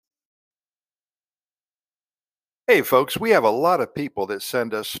Hey, folks, we have a lot of people that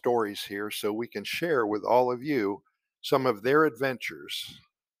send us stories here so we can share with all of you some of their adventures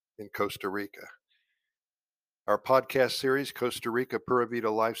in Costa Rica. Our podcast series, Costa Rica Pura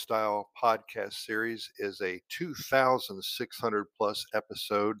Vida Lifestyle Podcast Series, is a 2,600 plus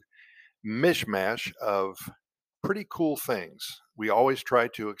episode mishmash of pretty cool things. We always try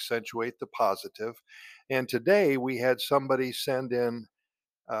to accentuate the positive. And today we had somebody send in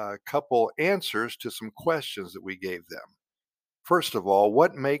a couple answers to some questions that we gave them. First of all,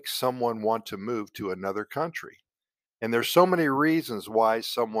 what makes someone want to move to another country? And there's so many reasons why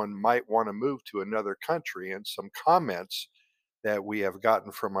someone might want to move to another country. And some comments that we have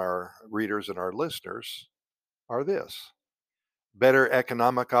gotten from our readers and our listeners are this: better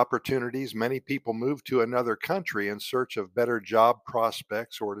economic opportunities. Many people move to another country in search of better job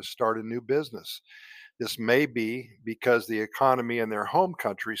prospects or to start a new business. This may be because the economy in their home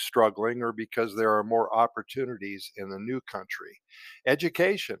country is struggling or because there are more opportunities in the new country.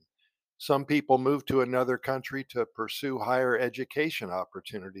 Education. Some people move to another country to pursue higher education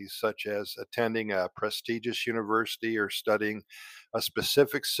opportunities, such as attending a prestigious university or studying a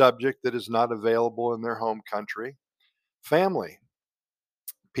specific subject that is not available in their home country. Family.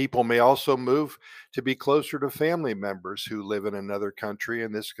 People may also move to be closer to family members who live in another country,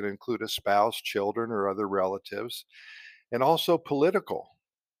 and this could include a spouse, children, or other relatives. And also political.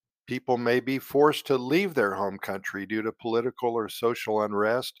 People may be forced to leave their home country due to political or social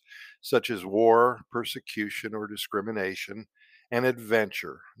unrest, such as war, persecution, or discrimination, and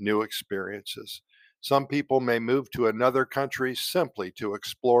adventure, new experiences. Some people may move to another country simply to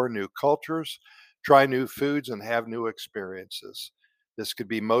explore new cultures, try new foods, and have new experiences. This could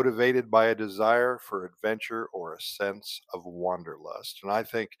be motivated by a desire for adventure or a sense of wanderlust. And I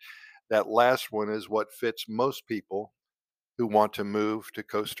think that last one is what fits most people who want to move to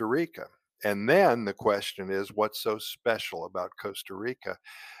Costa Rica. And then the question is, what's so special about Costa Rica?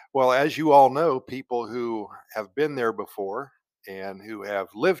 Well, as you all know, people who have been there before and who have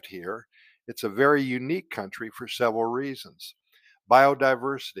lived here, it's a very unique country for several reasons.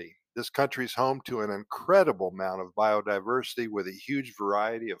 Biodiversity. This country is home to an incredible amount of biodiversity with a huge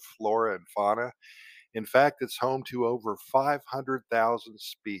variety of flora and fauna. In fact, it's home to over 500,000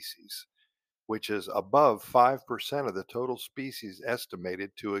 species, which is above 5% of the total species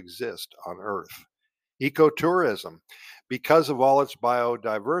estimated to exist on Earth. Ecotourism. Because of all its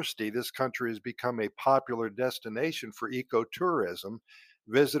biodiversity, this country has become a popular destination for ecotourism.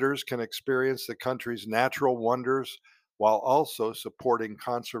 Visitors can experience the country's natural wonders while also supporting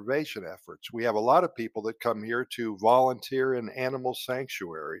conservation efforts. We have a lot of people that come here to volunteer in animal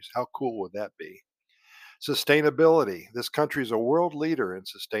sanctuaries. How cool would that be? Sustainability. This country is a world leader in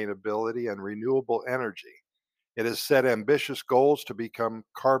sustainability and renewable energy. It has set ambitious goals to become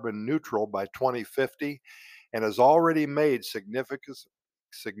carbon neutral by 2050 and has already made significant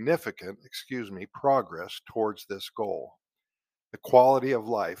progress towards this goal. The quality of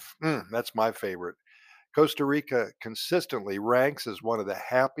life. That's my favorite. Costa Rica consistently ranks as one of the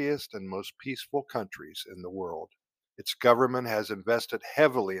happiest and most peaceful countries in the world. Its government has invested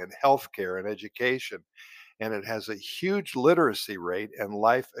heavily in healthcare and education, and it has a huge literacy rate and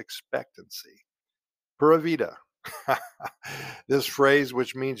life expectancy. Pura vida. This phrase,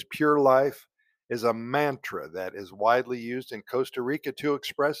 which means pure life, is a mantra that is widely used in Costa Rica to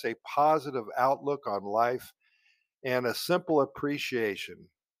express a positive outlook on life and a simple appreciation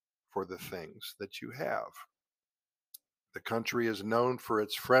for the things that you have. The country is known for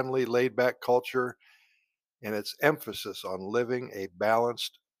its friendly, laid back culture and its emphasis on living a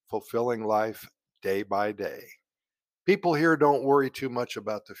balanced, fulfilling life day by day. People here don't worry too much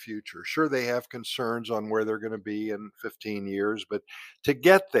about the future. Sure, they have concerns on where they're going to be in 15 years, but to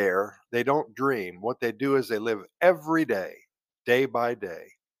get there, they don't dream. What they do is they live every day, day by day.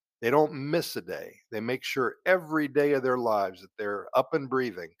 They don't miss a day. They make sure every day of their lives that they're up and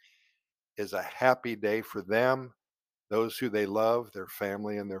breathing is a happy day for them, those who they love, their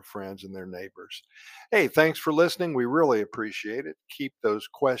family and their friends and their neighbors. Hey, thanks for listening. We really appreciate it. Keep those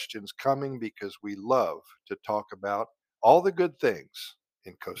questions coming because we love to talk about all the good things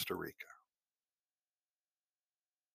in Costa Rica.